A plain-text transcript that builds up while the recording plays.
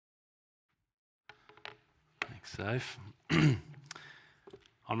Thanks, Soph.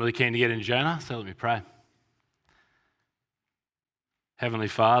 I'm really keen to get into Jonah, so let me pray. Heavenly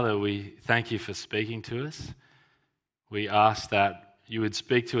Father, we thank you for speaking to us. We ask that you would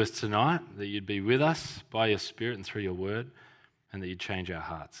speak to us tonight, that you'd be with us by your Spirit and through your word, and that you'd change our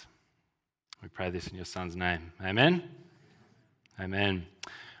hearts. We pray this in your Son's name. Amen? Amen.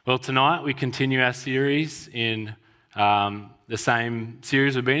 Well, tonight we continue our series in the same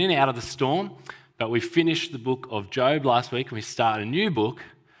series we've been in, Out of the Storm, but we finished the book of Job last week and we start a new book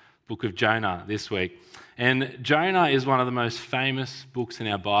of Jonah this week. And Jonah is one of the most famous books in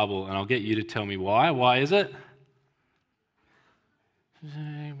our Bible, and I'll get you to tell me why. Why is it?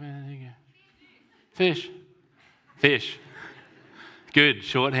 Fish. Good,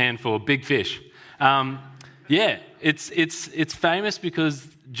 shorthand for big fish. It's famous because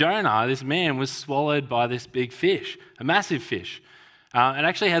Jonah, this man, was swallowed by this big fish, a massive fish. It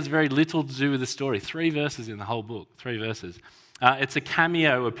actually has very little to do with the story. 3 verses in the whole book, 3 verses. It's a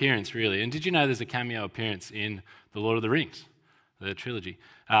cameo appearance, really. And did you know there's a cameo appearance in The Lord of the Rings, the trilogy?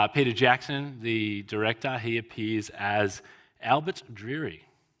 Peter Jackson, the director, he appears as Albert Drury,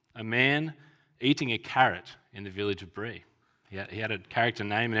 a man eating a carrot in the village of Bree. He had a character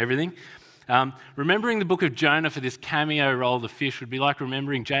name and everything. Remembering the book of Jonah for this cameo role of the fish would be like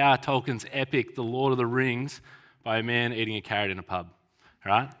remembering J.R. Tolkien's epic, The Lord of the Rings, by a man eating a carrot in a pub.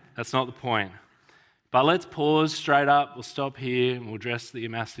 All right? That's not the point. But let's pause straight up. We'll stop here and we'll address the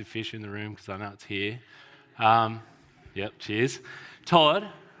massive fish in the room because I know it's here. Cheers. Todd,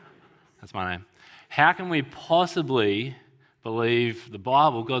 that's my name. How can we possibly believe the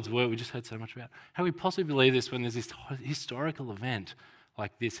Bible, God's word, we just heard so much about? How can we possibly believe this when there's this historical event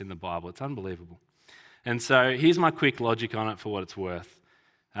like this in the Bible? It's unbelievable. And so here's my quick logic on it for what it's worth.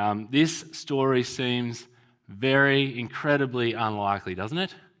 This story seems very incredibly unlikely, doesn't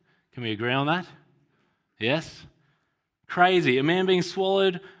it? Can we agree on that? Yes? Crazy. A man being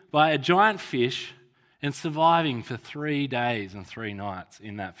swallowed by a giant fish and surviving for 3 days and 3 nights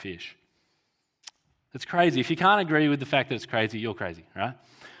in that fish. It's crazy. If you can't agree with the fact that it's crazy, you're crazy, right?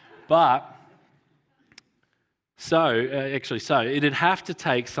 So it'd have to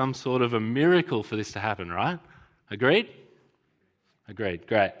take some sort of a miracle for this to happen, right? Agreed? Agreed,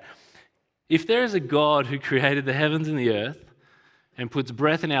 great. If there is a God who created the heavens and the earth and puts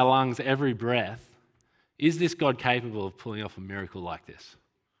breath in our lungs every breath, is this God capable of pulling off a miracle like this?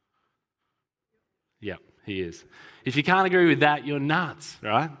 Yeah, he is. If you can't agree with that, you're nuts,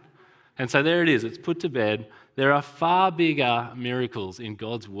 right? And so there it is, it's put to bed. There are far bigger miracles in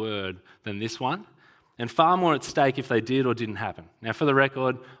God's word than this one, and far more at stake if they did or didn't happen. Now, for the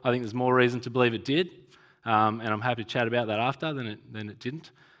record, I think there's more reason to believe it did, and I'm happy to chat about that after than it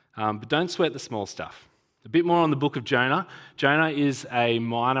didn't. But don't sweat the small stuff. A bit more on the book of Jonah. Jonah is a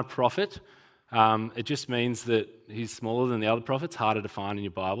minor prophet. It just means that he's smaller than the other prophets, harder to find in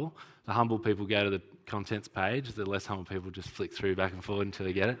your Bible. The humble people go to the contents page. The less humble people just flick through back and forward until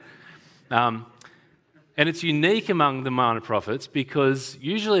they get it. And it's unique among the minor prophets because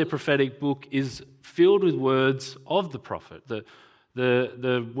usually a prophetic book is filled with words of the prophet,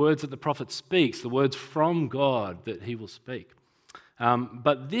 the words that the prophet speaks, the words from God that he will speak.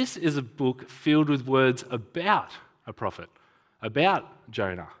 But this is a book filled with words about a prophet, about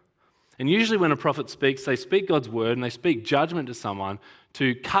Jonah. And usually when a prophet speaks, they speak God's word and they speak judgment to someone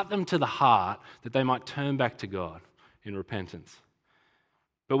to cut them to the heart that they might turn back to God in repentance.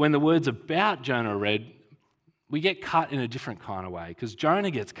 But when the words about Jonah are read, we get cut in a different kind of way because Jonah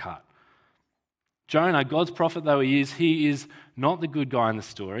gets cut. Jonah, God's prophet though he is not the good guy in the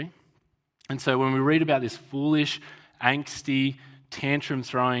story. And so when we read about this foolish, angsty,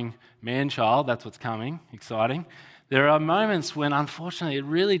 tantrum-throwing man-child, that's what's coming, exciting, there are moments when unfortunately it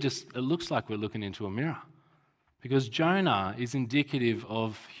looks like we're looking into a mirror because Jonah is indicative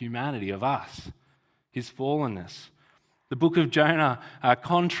of humanity, of us, his fallenness. The book of Jonah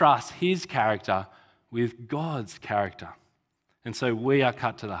contrasts his character with God's character. And so we are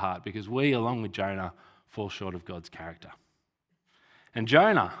cut to the heart because we, along with Jonah, fall short of God's character. And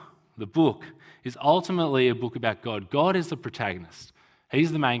Jonah, the book, is ultimately a book about God. God is the protagonist.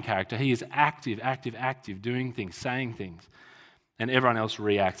 He's the main character. He is active, doing things, saying things. And everyone else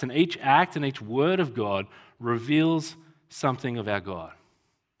reacts. And each act and each word of God reveals something of our God.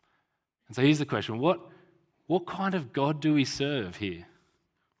 And so here's the question. What kind of God do we serve here?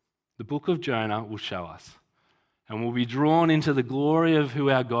 The book of Jonah will show us. And we'll be drawn into the glory of who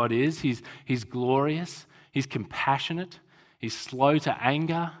our God is. He's glorious. He's compassionate. He's slow to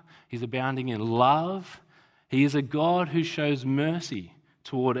anger. He's abounding in love. He is a God who shows mercy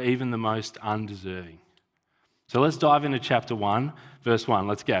toward even the most undeserving. So let's dive into chapter 1, verse 1.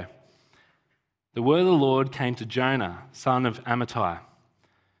 Let's go. The word of the Lord came to Jonah, son of Amittai.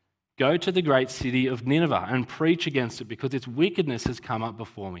 Go to the great city of Nineveh and preach against it because its wickedness has come up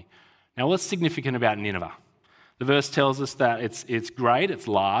before me. Now, what's significant about Nineveh? The verse tells us that it's great, it's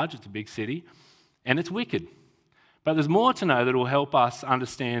large, it's a big city, and it's wicked. But there's more to know that will help us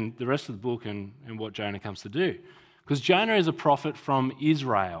understand the rest of the book and what Jonah comes to do. Because Jonah is a prophet from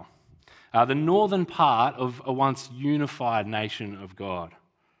Israel, the northern part of a once unified nation of God.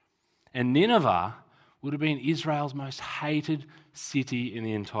 And Nineveh would have been Israel's most hated city in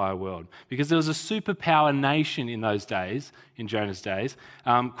the entire world because there was a superpower nation in those days, in Jonah's days,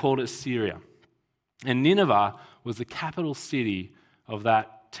 called Assyria. And Nineveh was the capital city of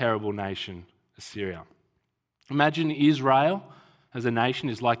that terrible nation, Assyria. Imagine Israel as a nation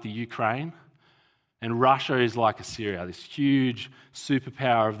is like the Ukraine, and Russia is like Assyria, this huge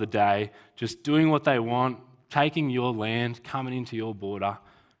superpower of the day, just doing what they want, taking your land, coming into your border,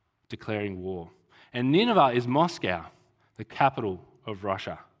 declaring war. And Nineveh is Moscow, the capital of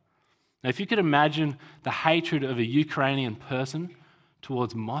Russia. Now, if you could imagine the hatred of a Ukrainian person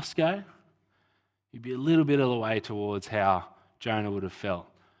towards Moscow, you'd be a little bit of the way towards how Jonah would have felt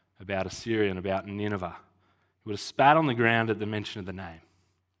about Assyria and about Nineveh. He would have spat on the ground at the mention of the name.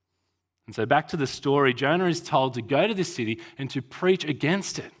 And so back to the story, Jonah is told to go to this city and to preach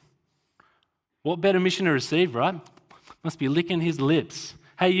against it. What better mission to receive, right? Must be licking his lips.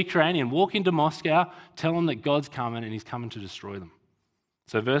 Hey, Ukrainian, walk into Moscow, tell them that God's coming and he's coming to destroy them.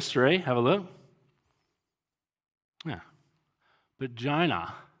 So verse 3, have a look. Yeah. But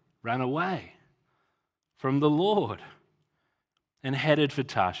Jonah ran away from the Lord and headed for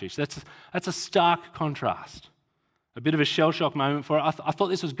Tarshish. That's a stark contrast. A bit of a shell-shock moment for it. I thought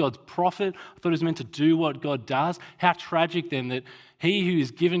this was God's prophet. I thought he was meant to do what God does. How tragic then that he who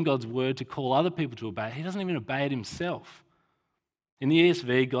is given God's word to call other people to obey it, he doesn't even obey it himself. In the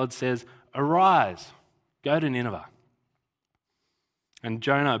ESV, God says, arise, go to Nineveh. And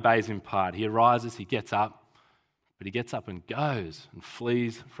Jonah obeys in part. He arises, he gets up, but he gets up and goes and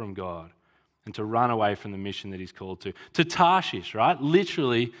flees from God and to run away from the mission that he's called to. To Tarshish, right?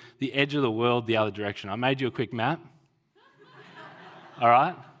 Literally the edge of the world, the other direction. I made you a quick map. All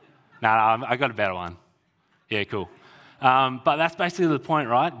right? No, I got a better one. Yeah, cool. But that's basically the point,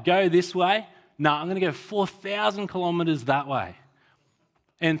 right? Go this way. No, I'm going to go 4,000 kilometers that way.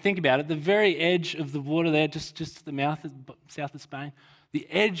 And think about it, the very edge of the water there, just to the south of Spain, the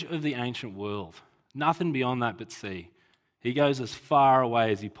edge of the ancient world. Nothing beyond that but sea. He goes as far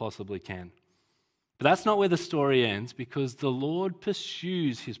away as he possibly can. But that's not where the story ends, because the Lord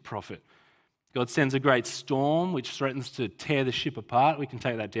pursues his prophet. God sends a great storm which threatens to tear the ship apart. We can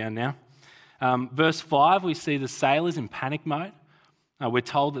take that down now. Verse 5, we see the sailors in panic mode. We're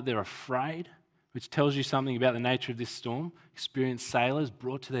told that they're afraid, which tells you something about the nature of this storm. Experienced sailors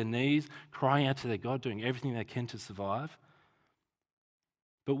brought to their knees, crying out to their God, doing everything they can to survive.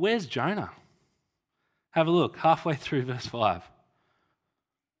 But where's Jonah? Have a look, halfway through verse 5.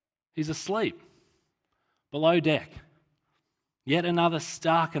 He's asleep, below deck. Yet another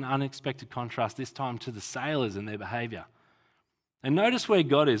stark and unexpected contrast, this time to the sailors and their behaviour. And notice where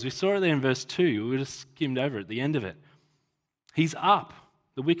God is. We saw it there in verse 2. We just skimmed over at the end of it. He's up.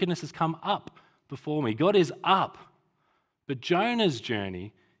 The wickedness has come up before me. God is up. But Jonah's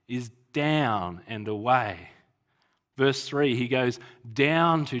journey is down and away. Verse 3, he goes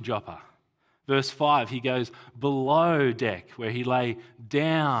down to Joppa. Verse 5, he goes below deck, where he lay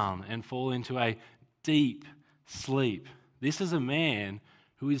down and fall into a deep sleep. This is a man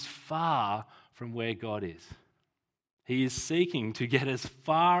who is far from where God is. He is seeking to get as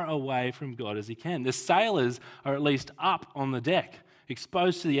far away from God as he can. The sailors are at least up on the deck,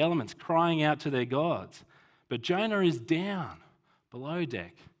 exposed to the elements, crying out to their gods. But Jonah is down, below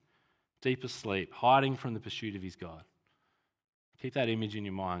deck, deep asleep, hiding from the pursuit of his God. Keep that image in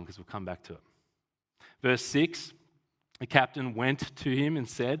your mind because we'll come back to it. Verse 6, the captain went to him and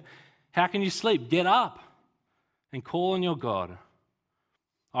said, "How can you sleep? Get up and call on your God."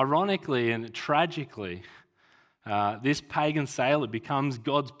 Ironically and tragically, this pagan sailor becomes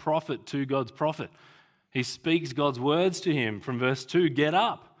God's prophet to God's prophet. He speaks God's words to him from verse 2, get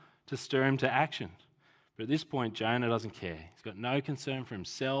up, to stir him to action. But at this point, Jonah doesn't care. He's got no concern for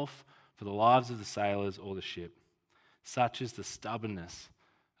himself, for the lives of the sailors or the ship. Such is the stubbornness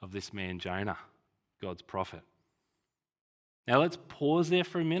of this man Jonah, God's prophet. Now let's pause there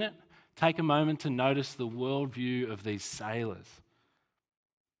for a minute. Take a moment to notice the worldview of these sailors.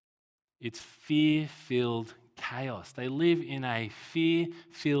 It's fear-filled chaos. They live in a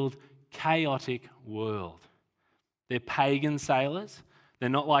fear-filled, chaotic world. They're pagan sailors. They're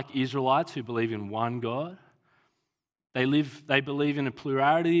not like Israelites who believe in one God. They believe in a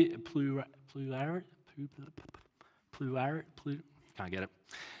plurality can't get it.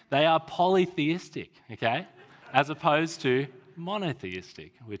 They are polytheistic, okay, as opposed to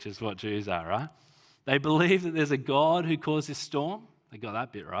monotheistic, which is what Jews are, right? They believe that there's a God who caused this storm. They got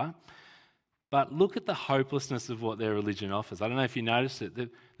that bit right. But look at the hopelessness of what their religion offers. I don't know if you noticed it.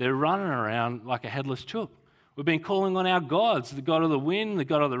 They're running around like a headless chook. We've been calling on our gods, the God of the wind, the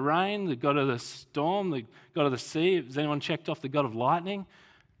God of the rain, the God of the storm, the God of the sea. Has anyone checked off the God of lightning?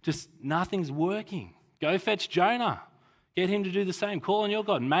 Just nothing's working. Go fetch Jonah. Get him to do the same. Call on your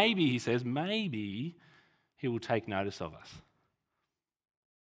God. Maybe, he says, maybe he will take notice of us.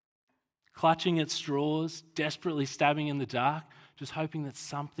 Clutching at straws, desperately stabbing in the dark, just hoping that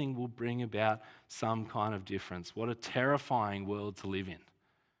something will bring about some kind of difference. What a terrifying world to live in.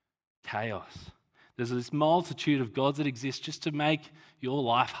 Chaos. There's this multitude of gods that exist just to make your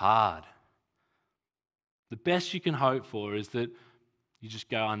life hard. The best you can hope for is that you just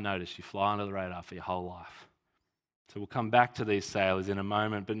go unnoticed. You fly under the radar for your whole life. So we'll come back to these sailors in a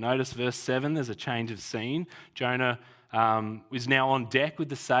moment. But notice verse 7, there's a change of scene. Jonah is now on deck with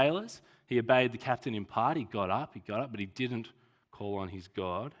the sailors. He obeyed the captain in part. He got up, but he didn't call on his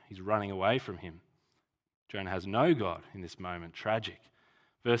God. He's running away from him. Jonah has no God in this moment. Tragic.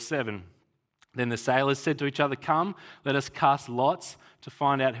 Verse 7, then the sailors said to each other, "Come, let us cast lots to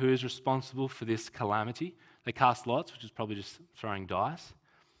find out who is responsible for this calamity." They cast lots, which is probably just throwing dice.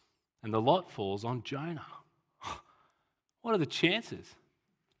 And the lot falls on Jonah. What are the chances?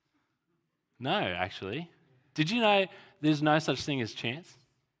 No, actually. Did you know there's no such thing as chance?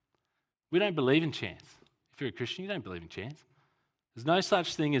 We don't believe in chance. If you're a Christian, you don't believe in chance. There's no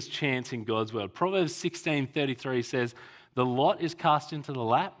such thing as chance in God's world. Proverbs 16:33 says, "The lot is cast into the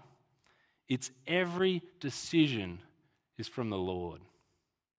lap. Its every decision is from the Lord."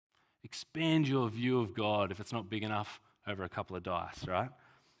 Expand your view of God if it's not big enough over a couple of dice, right?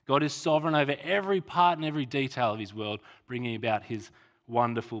 God is sovereign over every part and every detail of his world, bringing about his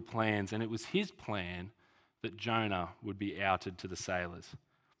wonderful plans. And it was his plan that Jonah would be outed to the sailors.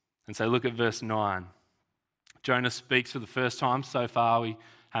 And so look at verse 9. Jonah speaks for the first time. So far, we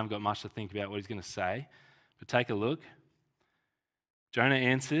haven't got much to think about what he's going to say. But take a look. Jonah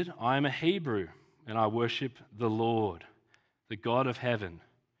answered, "I am a Hebrew, and I worship the Lord, the God of heaven,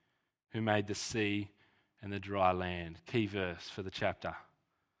 who made the sea and the dry land." Key verse for the chapter.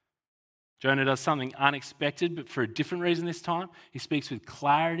 Jonah does something unexpected, but for a different reason this time. He speaks with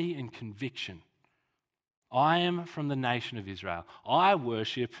clarity and conviction. I am from the nation of Israel. I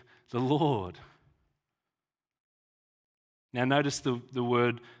worship the Lord. Now notice the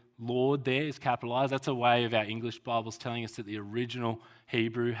word Lord there is capitalized. That's a way of our English Bibles telling us that the original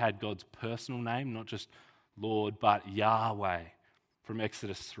Hebrew had God's personal name, not just Lord, but Yahweh from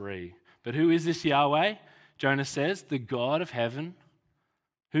Exodus 3. But who is this Yahweh? Jonah says, the God of heaven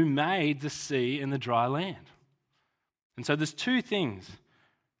who made the sea and the dry land. And so there's two things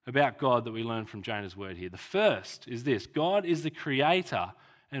about God that we learn from Jonah's word here. The first is this: God is the creator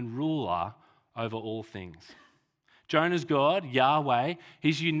and ruler over all things. Jonah's God, Yahweh,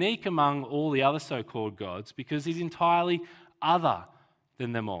 he's unique among all the other so-called gods because he's entirely other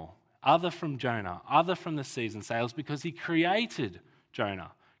than them all. Other from Jonah, other from the seas and sails, because he created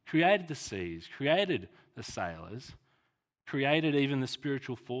Jonah, created the seas, created the sailors, created even the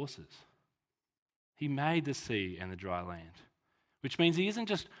spiritual forces. He made the sea and the dry land, which means he isn't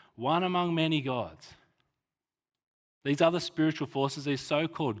just one among many gods. These other spiritual forces, these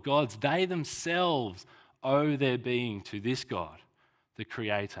so-called gods, they themselves owe their being to this God, the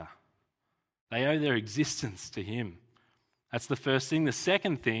Creator. They owe their existence to him. That's the first thing. The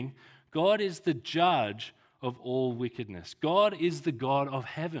second thing, God is the judge of all wickedness. God is the God of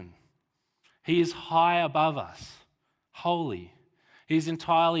heaven. He is high above us, holy. He is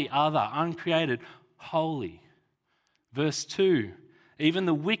entirely other, uncreated, holy. Verse 2, even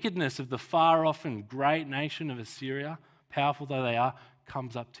the wickedness of the far-off and great nation of Assyria, powerful though they are,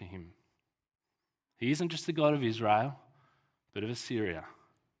 comes up to him. He isn't just the God of Israel, but of Assyria.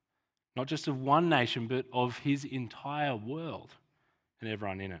 Not just of one nation, but of his entire world and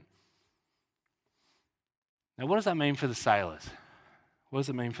everyone in it. Now, what does that mean for the sailors? What does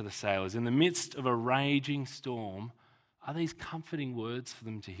it mean for the sailors? In the midst of a raging storm, are these comforting words for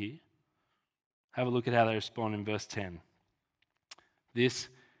them to hear? Have a look at how they respond in verse 10. This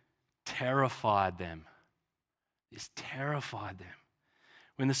terrified them. This terrified them.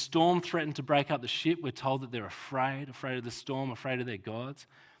 When the storm threatened to break up the ship, we're told that they're afraid of the storm, afraid of their gods.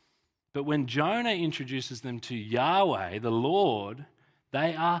 But when Jonah introduces them to Yahweh, the Lord,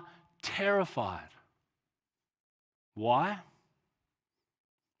 they are terrified. Why?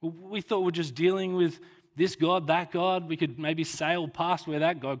 Well, we thought we're just dealing with this God, that God. We could maybe sail past where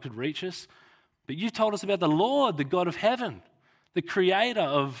that God could reach us. But you told us about the Lord, the God of heaven, the creator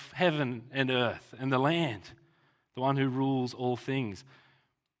of heaven and earth and the land, the one who rules all things.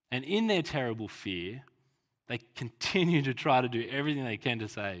 And in their terrible fear, they continue to try to do everything they can to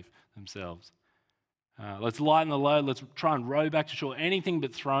save themselves. Let's lighten the load. Let's try and row back to shore. Anything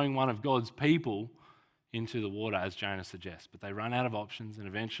but throwing one of God's people into the water, as Jonah suggests. But they run out of options, and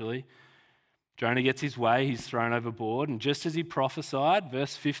eventually Jonah gets his way. He's thrown overboard. And just as he prophesied,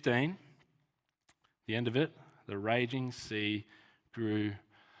 verse 15, the end of it, the raging sea grew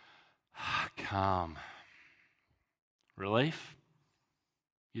calm. Relief?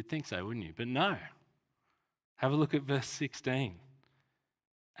 You'd think so, wouldn't you? But no. Have a look at verse 16.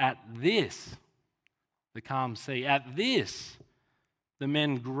 At this, the calm sea, at this, the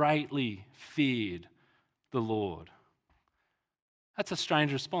men greatly feared the Lord. That's a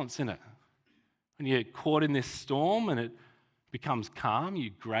strange response, isn't it? When you get caught in this storm and it becomes calm, you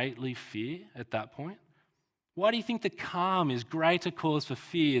greatly fear at that point. Why do you think the calm is greater cause for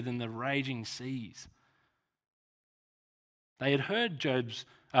fear than the raging seas? They had heard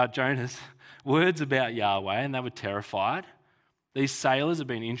Jonah's words about Yahweh and they were terrified. These sailors have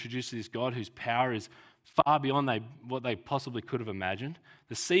been introduced to this God whose power is far beyond what they possibly could have imagined.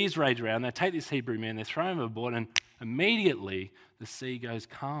 The seas rage around. They take this Hebrew man, they throw him overboard, and immediately the sea goes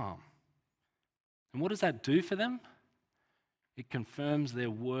calm. And what does that do for them? It confirms their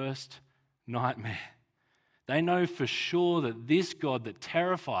worst nightmare. They know for sure that this God that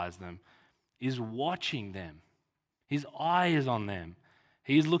terrifies them is watching them. His eye is on them.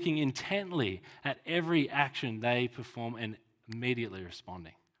 He is looking intently at every action they perform and immediately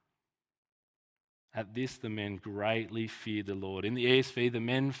responding. At this, the men greatly feared the Lord. In the ESV, the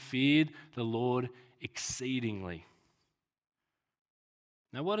men feared the Lord exceedingly.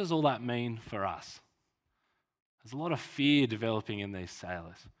 Now, what does all that mean for us? There's a lot of fear developing in these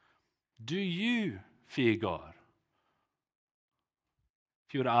sailors. Do you fear God?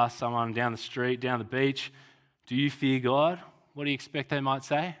 If you were to ask someone down the street, down the beach, do you fear God? What do you expect they might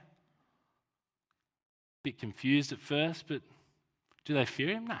say? Bit confused at first, but do they fear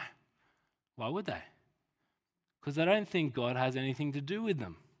him? No. Why would they? Because they don't think God has anything to do with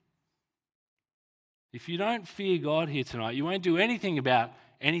them. If you don't fear God here tonight, you won't do anything about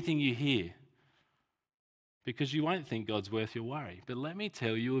anything you hear because you won't think God's worth your worry. But let me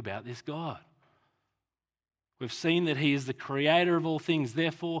tell you about this God. We've seen that he is the creator of all things.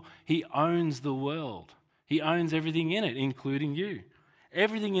 Therefore, he owns the world. He owns everything in it, including you.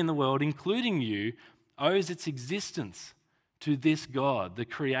 Everything in the world, including you, owes its existence to this God, the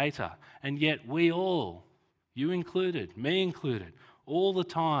creator. And yet we all, you included, me included, all the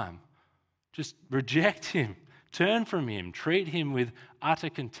time, just reject him, turn from him, treat him with utter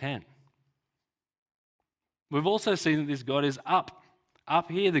contempt. We've also seen that this God is up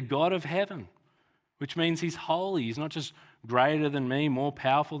here, the God of heaven, which means he's holy. He's not just greater than me, more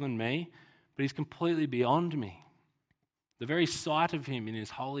powerful than me, but he's completely beyond me. The very sight of him in his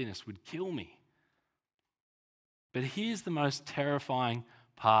holiness would kill me. But here's the most terrifying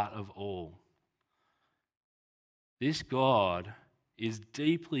part of all. This God is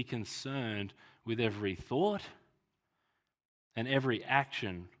deeply concerned with every thought and every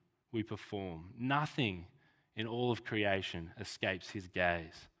action we perform. Nothing in all of creation escapes his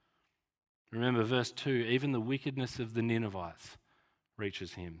gaze. Remember verse 2, even the wickedness of the Ninevites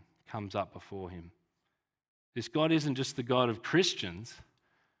reaches him, comes up before him. This God isn't just the God of Christians.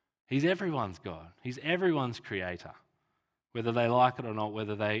 He's everyone's God. He's everyone's creator, whether they like it or not,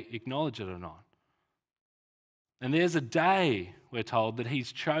 whether they acknowledge it or not. And there's a day, we're told, that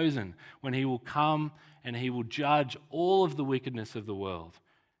he's chosen when he will come and he will judge all of the wickedness of the world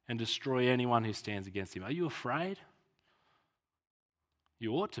and destroy anyone who stands against him. Are you afraid?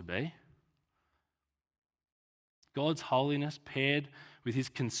 You ought to be. God's holiness paired with his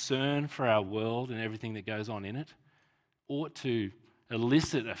concern for our world and everything that goes on in it ought to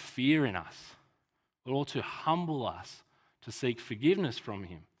elicit a fear in us. It ought to humble us to seek forgiveness from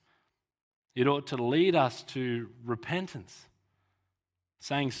him. It ought to lead us to repentance,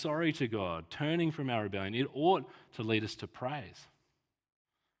 saying sorry to God, turning from our rebellion. It ought to lead us to praise.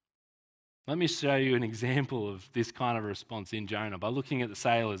 Let me show you an example of this kind of response in Jonah by looking at the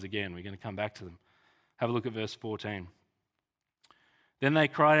sailors again. We're going to come back to them. Have a look at verse 14. Then they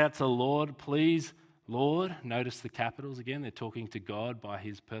cried out to the Lord, please, Lord, notice the capitals again, they're talking to God by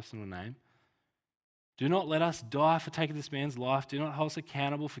his personal name. Do not let us die for taking this man's life. Do not hold us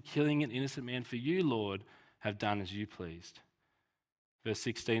accountable for killing an innocent man, for you, Lord, have done as you pleased. Verse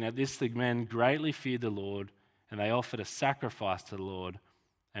 16, at this the men greatly feared the Lord, and they offered a sacrifice to the Lord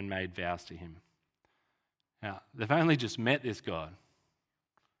and made vows to him. Now, they've only just met this God,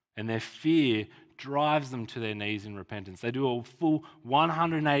 and their fear drives them to their knees in repentance. They do a full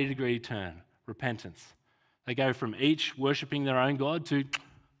 180-degree turn, repentance. They go from each worshipping their own God to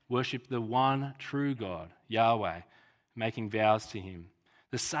worship the one true God, Yahweh, making vows to him.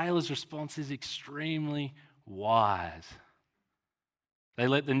 The sailors' response is extremely wise. They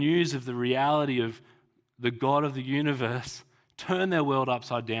let the news of the reality of the God of the universe turn their world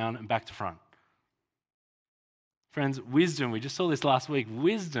upside down and back to front. Friends, wisdom, we just saw this last week,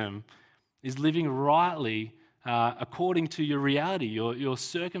 wisdom is living rightly according to your reality, your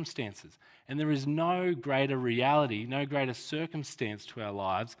circumstances. And there is no greater reality, no greater circumstance to our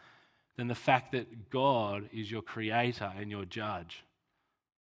lives than the fact that God is your creator and your judge.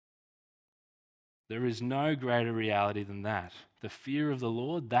 There is no greater reality than that. The fear of the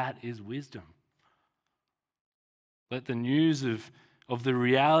Lord, that is wisdom. Let the news of the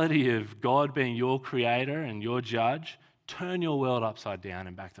reality of God being your creator and your judge turn your world upside down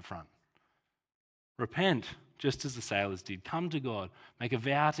and back to front. Repent, just as the sailors did. Come to God, make a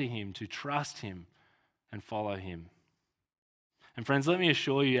vow to him, to trust him and follow him. And friends, let me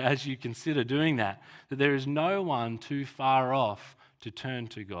assure you, as you consider doing that there is no one too far off to turn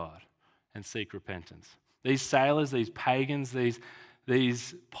to God and seek repentance. These sailors, these pagans, these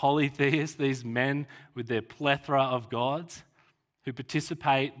polytheists, these men with their plethora of gods who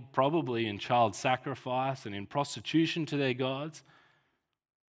participate probably in child sacrifice and in prostitution to their gods.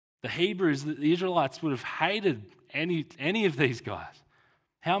 The Hebrews, the Israelites would have hated any of these guys.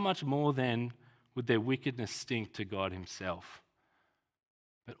 How much more then would their wickedness stink to God himself?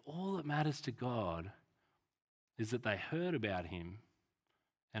 But all that matters to God is that they heard about him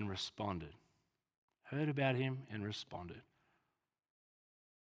and responded. Heard about him and responded.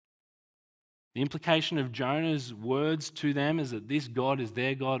 The implication of Jonah's words to them is that this God is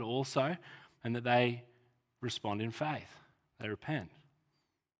their God also, and that they respond in faith. They repent.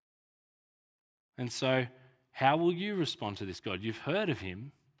 And so, how will you respond to this God? You've heard of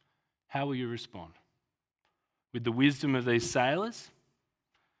him. How will you respond? With the wisdom of these sailors,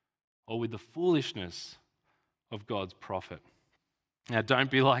 or with the foolishness of God's prophet? Now,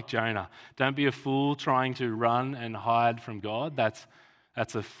 don't be like Jonah. Don't be a fool trying to run and hide from God. That's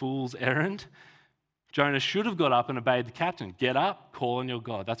a fool's errand. Jonah should have got up and obeyed the captain. Get up, call on your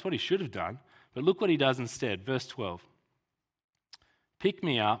God. That's what he should have done. But look what he does instead. Verse 12. Pick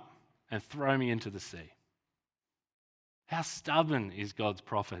me up and throw me into the sea. How stubborn is God's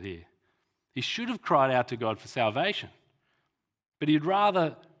prophet here? He should have cried out to God for salvation, but he'd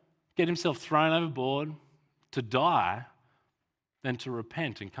rather get himself thrown overboard to die than to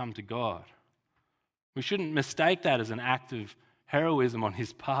repent and come to God. We shouldn't mistake that as an act of heroism on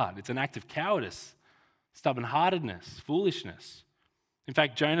his part. It's an act of cowardice, stubborn-heartedness, foolishness. In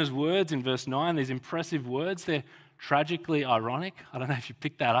fact, Jonah's words in verse 9, these impressive words, they're tragically ironic. I don't know if you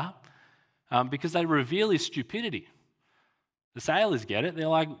picked that up, because they reveal his stupidity. The sailors get it. They're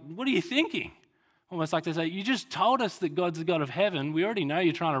like, what are you thinking? Almost like they say, you just told us that God's the God of heaven. We already know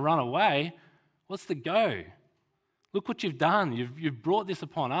you're trying to run away. What's the go? Look what you've done. You've brought this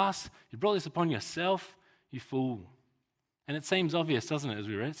upon us. You've brought this upon yourself, you fool. And it seems obvious, doesn't it, as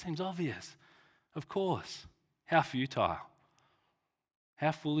we read? It seems obvious. Of course. How futile.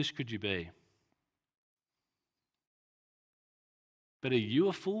 How foolish could you be? But are you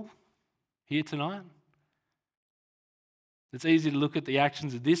a fool here tonight? It's easy to look at the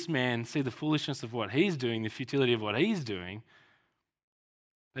actions of this man, see the foolishness of what he's doing, the futility of what he's doing.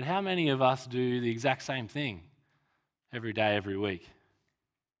 But how many of us do the exact same thing every day, every week?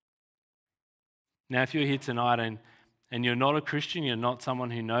 Now, if you're here tonight and you're not a Christian, you're not someone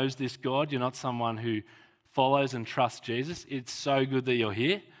who knows this God, you're not someone who follows and trusts Jesus, it's so good that you're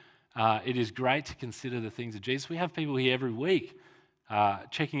here. It is great to consider the things of Jesus. We have people here every week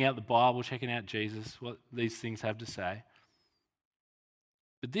checking out the Bible, checking out Jesus, what these things have to say.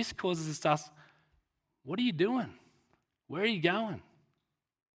 But this causes us to ask, what are you doing? Where are you going?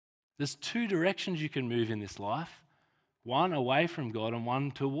 There's two directions you can move in this life, one away from God and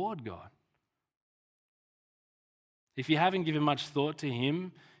one toward God. If you haven't given much thought to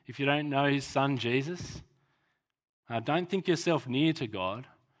him, if you don't know his son Jesus, don't think yourself near to God.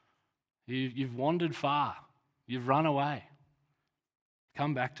 You've wandered far. You've run away.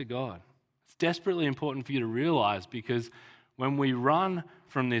 Come back to God. It's desperately important for you to realize, because when we run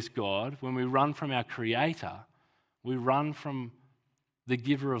from this God, when we run from our Creator, we run from the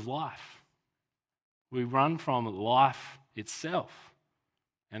giver of life. We run from life itself,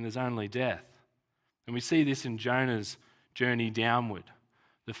 and there's only death. And we see this in Jonah's journey downward.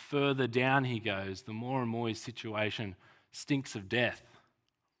 The further down he goes, the more and more his situation stinks of death.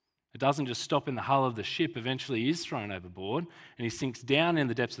 It doesn't just stop in the hull of the ship. Eventually he is thrown overboard and he sinks down in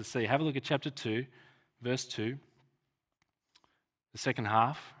the depths of the sea. Have a look at chapter 2, verse 2, the second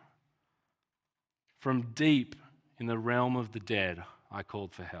half. From deep in the realm of the dead, I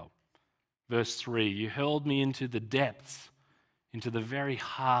called for help. Verse 3, you hurled me into the depths, into the very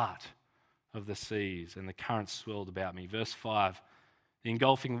heart of the seas, and the currents swirled about me. Verse 5, the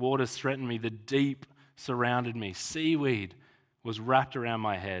engulfing waters threatened me, the deep surrounded me, seaweed was wrapped around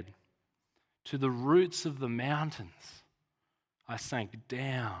my head. To the roots of the mountains I sank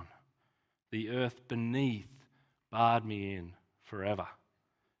down, the earth beneath barred me in forever.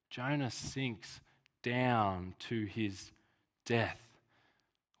 Jonah sinks down to his death,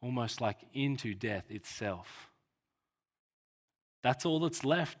 almost like into death itself. That's all that's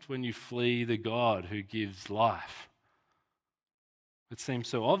left when you flee the God who gives life. It seems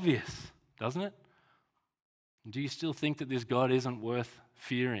so obvious, doesn't it? Do you still think that this God isn't worth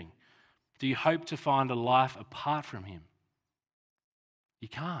fearing? Do you hope to find a life apart from him? You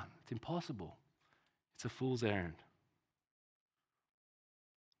can't. It's impossible. It's a fool's errand.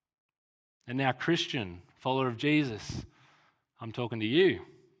 And now, Christian, follower of Jesus, I'm talking to you.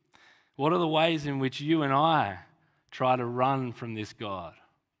 What are the ways in which you and I try to run from this God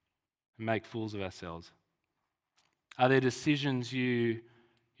and make fools of ourselves? Are there decisions you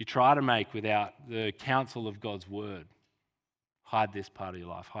try to make without the counsel of God's word? Hide this part of your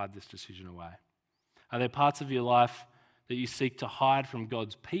life, hide this decision away. Are there parts of your life that you seek to hide from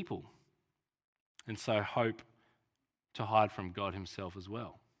God's people and so hope to hide from God himself as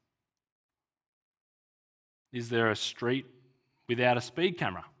well? Is there a street without a speed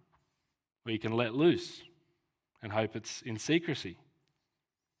camera where you can let loose and hope it's in secrecy?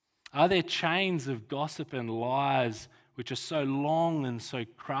 Are there chains of gossip and lies which are so long and so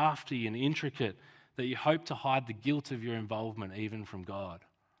crafty and intricate that you hope to hide the guilt of your involvement even from God?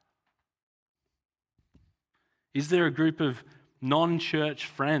 Is there a group of non-church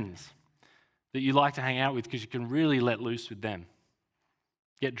friends that you like to hang out with because you can really let loose with them?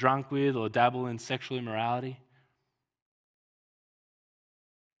 Get drunk with or dabble in sexual immorality?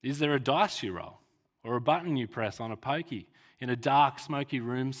 Is there a dice you roll or a button you press on a pokey in a dark, smoky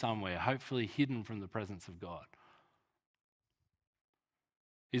room somewhere, hopefully hidden from the presence of God?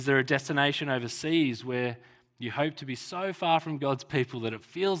 Is there a destination overseas where you hope to be so far from God's people that it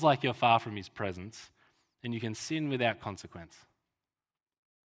feels like you're far from his presence and you can sin without consequence?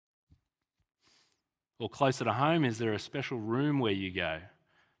 Or closer to home, is there a special room where you go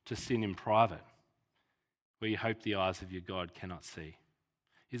to sin in private, where you hope the eyes of your God cannot see?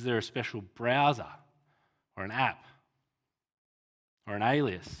 Is there a special browser or an app or an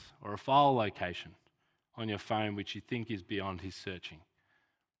alias or a file location on your phone which you think is beyond his searching?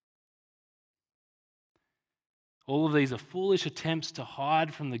 All of these are foolish attempts to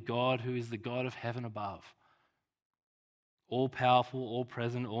hide from the God who is the God of heaven above, all-powerful,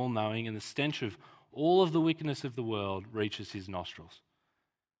 all-present, all-knowing, and the stench of all of the wickedness of the world reaches his nostrils.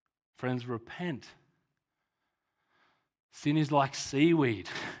 Friends, repent. Sin is like seaweed.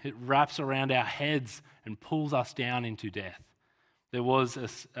 It wraps around our heads and pulls us down into death. There was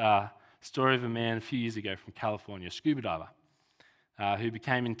a story of a man a few years ago from California, a scuba diver, who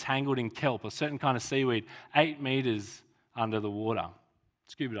became entangled in kelp, a certain kind of seaweed, 8 meters under the water.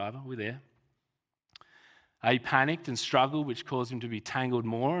 Scuba diver, we're there. He panicked and struggled, which caused him to be tangled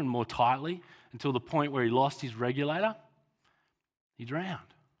more and more tightly until the point where he lost his regulator. He drowned.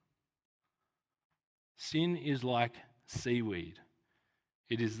 Sin is like seaweed.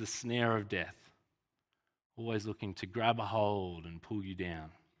 It is the snare of death, always looking to grab a hold and pull you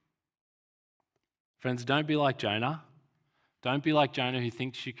down. Friends, don't be like Jonah. Don't be like Jonah who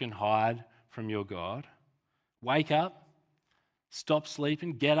thinks you can hide from your God. Wake up, stop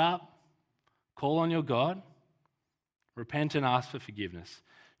sleeping, get up, call on your God, repent and ask for forgiveness.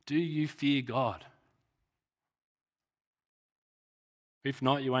 Do you fear God? If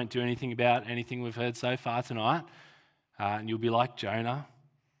not, you won't do anything about anything we've heard so far tonight, and you'll be like Jonah,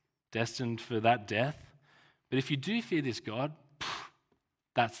 destined for that death. But if you do fear this God,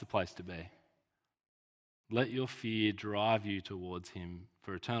 that's the place to be. Let your fear drive you towards him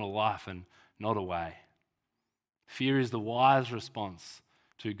for eternal life and not away. Fear is the wise response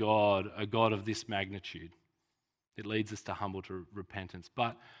to God, a God of this magnitude. It leads us to humble to repentance.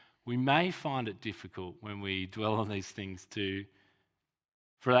 But we may find it difficult when we dwell on these things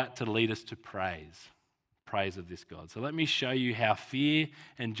for that to lead us to praise of this God. So let me show you how fear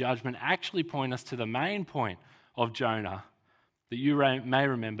and judgment actually point us to the main point of Jonah, that you may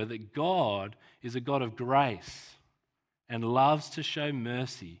remember that God is a God of grace and loves to show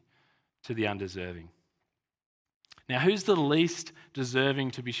mercy to the undeserving. Now, who's the least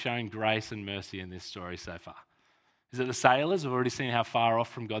deserving to be shown grace and mercy in this story so far? Is it the sailors? We've already seen how far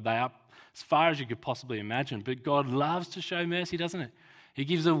off from God they are, as far as you could possibly imagine. But God loves to show mercy, doesn't it? He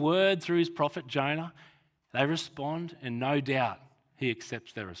gives a word through his prophet Jonah. They respond, and no doubt he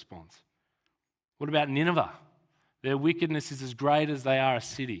accepts their response. What about Nineveh? Their wickedness is as great as they are a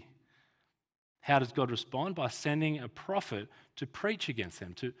city. How does God respond? By sending a prophet to preach against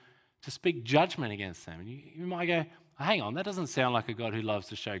them, to speak judgment against them. And you might go, hang on, that doesn't sound like a God who loves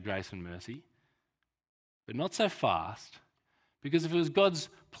to show grace and mercy. But not so fast, because if it was God's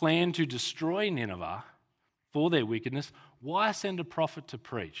plan to destroy Nineveh for their wickedness, why send a prophet to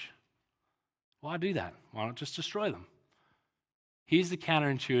preach? Why do that? Why not just destroy them? Here's the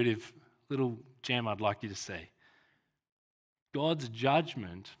counterintuitive little gem I'd like you to see. God's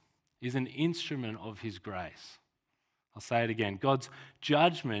judgment is an instrument of his grace. I'll say it again. God's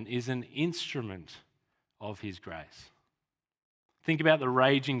judgment is an instrument of his grace. Think about the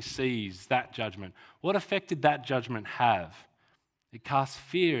raging seas, that judgment. What effect did that judgment have? It cast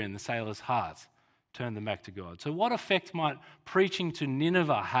fear in the sailors' hearts, turned them back to God. So what effect might preaching to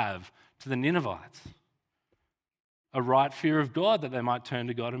Nineveh have to the Ninevites? A right fear of God, that they might turn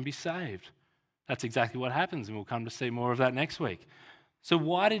to God and be saved. That's exactly what happens, and we'll come to see more of that next week. So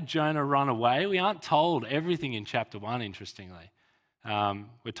why did Jonah run away? We aren't told everything in chapter 1, interestingly.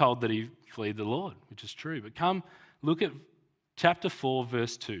 We're told that he fled the Lord, which is true. But come look at chapter 4,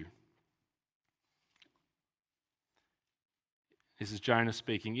 verse 2. This is Jonah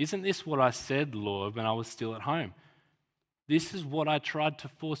speaking. Isn't this what I said, Lord, when I was still at home? This is what I tried to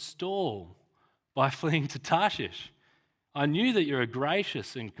forestall by fleeing to Tarshish. I knew that you're a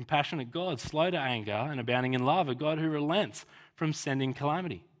gracious and compassionate God, slow to anger and abounding in love, a God who relents from sending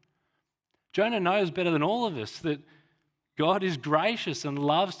calamity. Jonah knows better than all of us that God is gracious and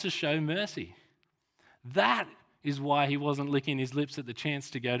loves to show mercy. That is why he wasn't licking his lips at the chance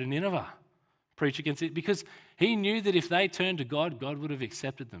to go to Nineveh, preach against it, because he knew that if they turned to God, God would have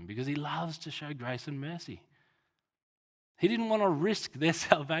accepted them, because he loves to show grace and mercy. He didn't want to risk their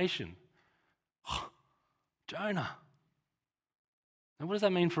salvation. Jonah. And what does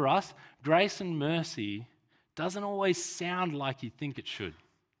that mean for us? Grace and mercy doesn't always sound like you think it should.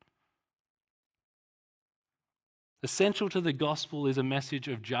 Essential to the gospel is a message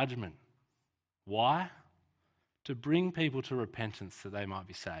of judgment. Why? To bring people to repentance so they might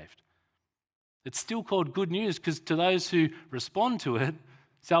be saved. It's still called good news because to those who respond to it,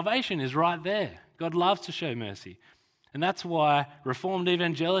 salvation is right there. God loves to show mercy. And that's why Reformed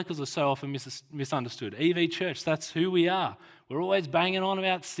evangelicals are so often misunderstood. EV Church, that's who we are. We're always banging on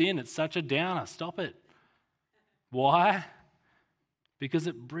about sin. It's such a downer. Stop it. Why? Because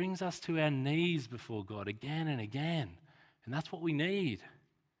it brings us to our knees before God again and again. And that's what we need.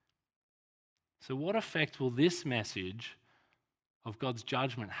 So what effect will this message of God's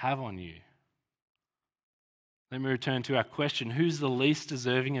judgment have on you? Let me return to our question. Who's the least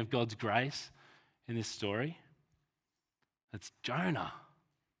deserving of God's grace in this story? It's Jonah.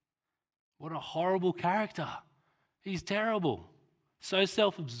 What a horrible character. He's terrible. So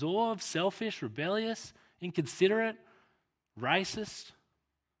self-absorbed, selfish, rebellious, inconsiderate, racist,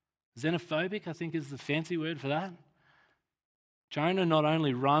 xenophobic, I think is the fancy word for that. Jonah not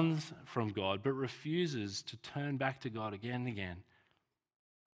only runs from God, but refuses to turn back to God again and again.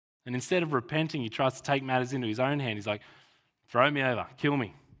 And instead of repenting, he tries to take matters into his own hand. He's like, throw me over, kill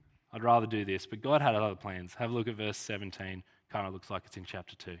me. I'd rather do this. But God had other plans. Have a look at verse 17. Kind of looks like it's in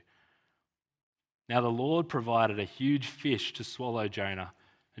chapter 2. Now the Lord provided a huge fish to swallow Jonah,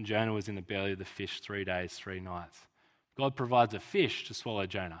 and Jonah was in the belly of the fish 3 days, 3 nights. God provides a fish to swallow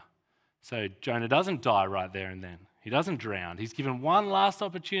Jonah. So Jonah doesn't die right there and then. He doesn't drown. He's given one last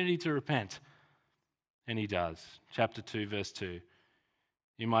opportunity to repent. And he does. Chapter 2, verse 2.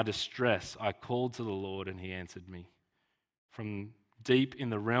 In my distress, I called to the Lord, and he answered me. From deep in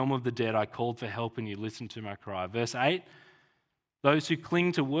the realm of the dead, I called for help, and you listened to my cry. Verse 8. Those who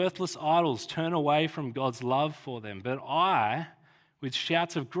cling to worthless idols turn away from God's love for them. But I, with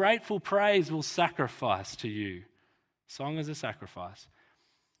shouts of grateful praise, will sacrifice to you. Song is a sacrifice.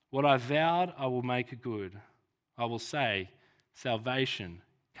 What I vowed, I will make good. I will say, salvation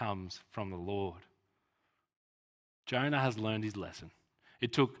comes from the Lord. Jonah has learned his lesson.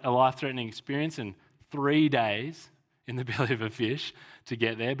 It took a life-threatening experience and 3 days in the belly of a fish to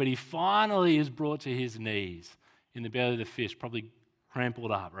get there, but he finally is brought to his knees in the belly of the fish, probably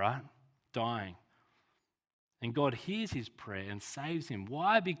crumpled up, right? Dying. And God hears his prayer and saves him.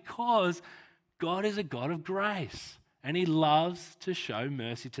 Why? Because God is a God of grace, and he loves to show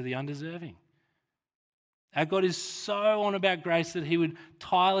mercy to the undeserving. Our God is so on about grace that he would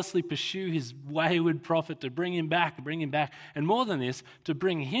tirelessly pursue his wayward prophet to bring him back. And more than this, to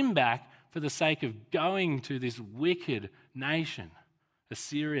bring him back for the sake of going to this wicked nation,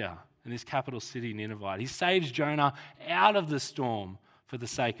 Assyria, and this capital city, Nineveh. He saves Jonah out of the storm for the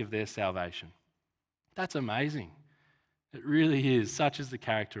sake of their salvation. That's amazing. It really is. Such is the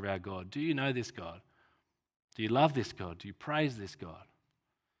character of our God. Do you know this God? Do you love this God? Do you praise this God?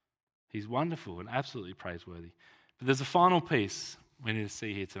 He's wonderful and absolutely praiseworthy. But there's a final piece we need to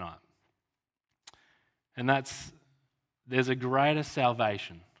see here tonight. And that's, there's a greater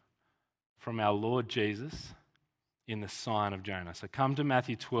salvation from our Lord Jesus in the sign of Jonah. So come to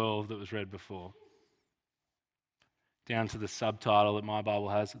Matthew 12 that was read before. Down to the subtitle that my Bible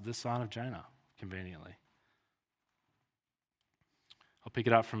has, the sign of Jonah, conveniently. I'll pick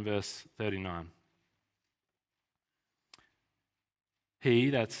it up from verse 39.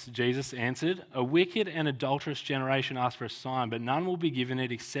 He, that's Jesus, answered, "A wicked and adulterous generation asks for a sign, but none will be given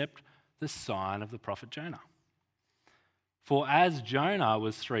it except the sign of the prophet Jonah. For as Jonah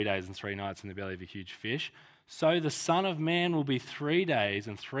was 3 days and 3 nights in the belly of a huge fish, so the Son of Man will be 3 days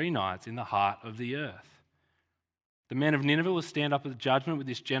and 3 nights in the heart of the earth. The men of Nineveh will stand up at the judgment with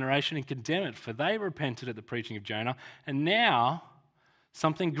this generation and condemn it, for they repented at the preaching of Jonah, and now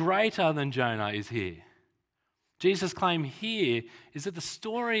something greater than Jonah is here." Jesus' claim here is that the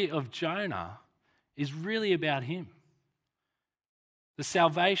story of Jonah is really about him. The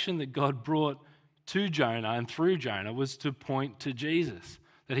salvation that God brought to Jonah and through Jonah was to point to Jesus,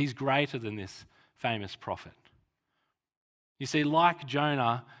 that he's greater than this famous prophet. You see, like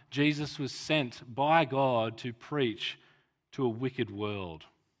Jonah, Jesus was sent by God to preach to a wicked world.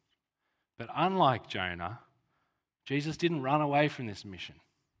 But unlike Jonah, Jesus didn't run away from this mission.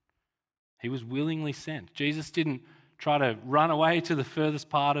 He was willingly sent. Jesus didn't try to run away to the furthest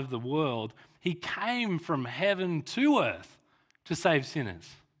part of the world. He came from heaven to earth to save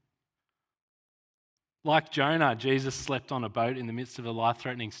sinners. Like Jonah, Jesus slept on a boat in the midst of a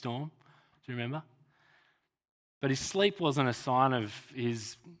life-threatening storm. Do you remember? But his sleep wasn't a sign of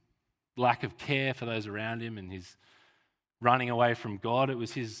his lack of care for those around him and his running away from God. It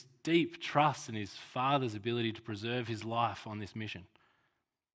was his deep trust in his Father's ability to preserve his life on this mission.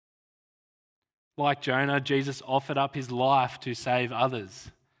 Like Jonah, Jesus offered up his life to save others.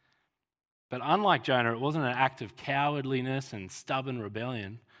 But unlike Jonah, it wasn't an act of cowardliness and stubborn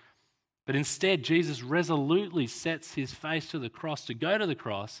rebellion. But instead, Jesus resolutely sets his face to the cross, to go to the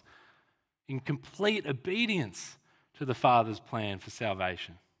cross in complete obedience to the Father's plan for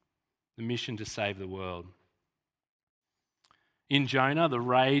salvation, the mission to save the world. In Jonah, the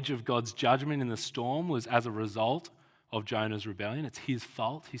rage of God's judgment in the storm was as a result of Jonah's rebellion. It's his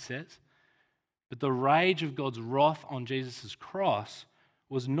fault, he says. But the rage of God's wrath on Jesus' cross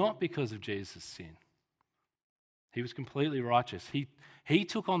was not because of Jesus' sin. He was completely righteous. He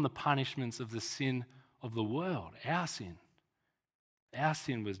took on the punishments of the sin of the world, our sin. Our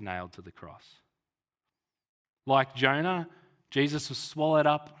sin was nailed to the cross. Like Jonah, Jesus was swallowed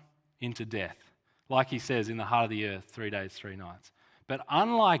up into death. Like he says, in the heart of the earth, 3 days, 3 nights. But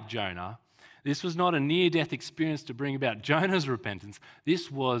unlike Jonah, this was not a near-death experience to bring about Jonah's repentance.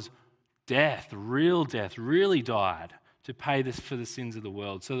 This was death, really died to pay this for the sins of the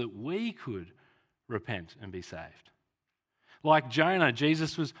world so that we could repent and be saved. Like Jonah,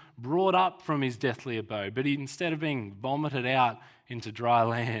 Jesus was brought up from his deathly abode, but instead of being vomited out into dry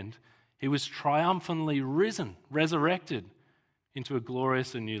land, he was triumphantly resurrected into a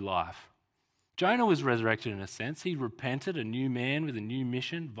glorious and new life. Jonah was resurrected in a sense. He repented, a new man with a new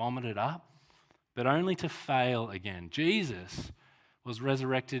mission, vomited up, but only to fail again. Jesus was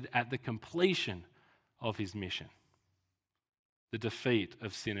resurrected at the completion of his mission, the defeat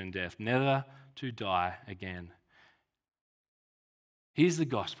of sin and death, never to die again. Here's the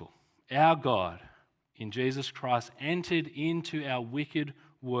gospel. Our God, in Jesus Christ, entered into our wicked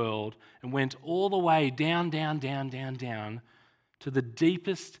world and went all the way down to the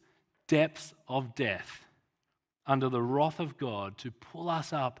deepest depths of death under the wrath of God to pull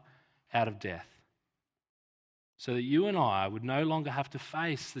us up out of death, so that you and I would no longer have to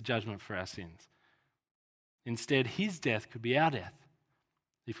face the judgment for our sins. Instead, his death could be our death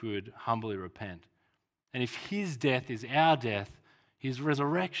if we would humbly repent. And if his death is our death, his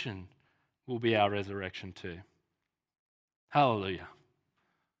resurrection will be our resurrection too. Hallelujah.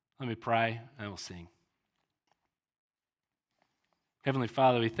 Let me pray and we'll sing. Heavenly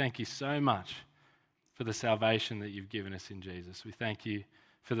Father, we thank you so much for the salvation that you've given us in Jesus. We thank you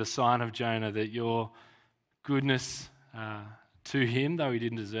for the sign of Jonah, that your goodness to him, though he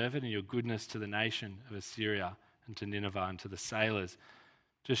didn't deserve it, and your goodness to the nation of Assyria and to Nineveh and to the sailors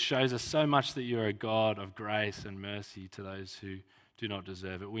just shows us so much that you're a God of grace and mercy to those who do not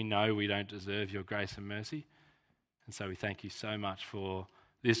deserve it. We know we don't deserve your grace and mercy, and so we thank you so much for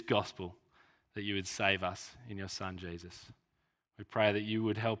this gospel, that you would save us in your Son, Jesus. We pray that you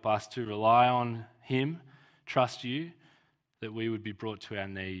would help us to rely on him, trust you, that we would be brought to our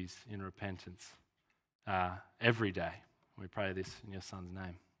knees in repentance every day. We pray this in your Son's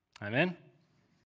name. Amen.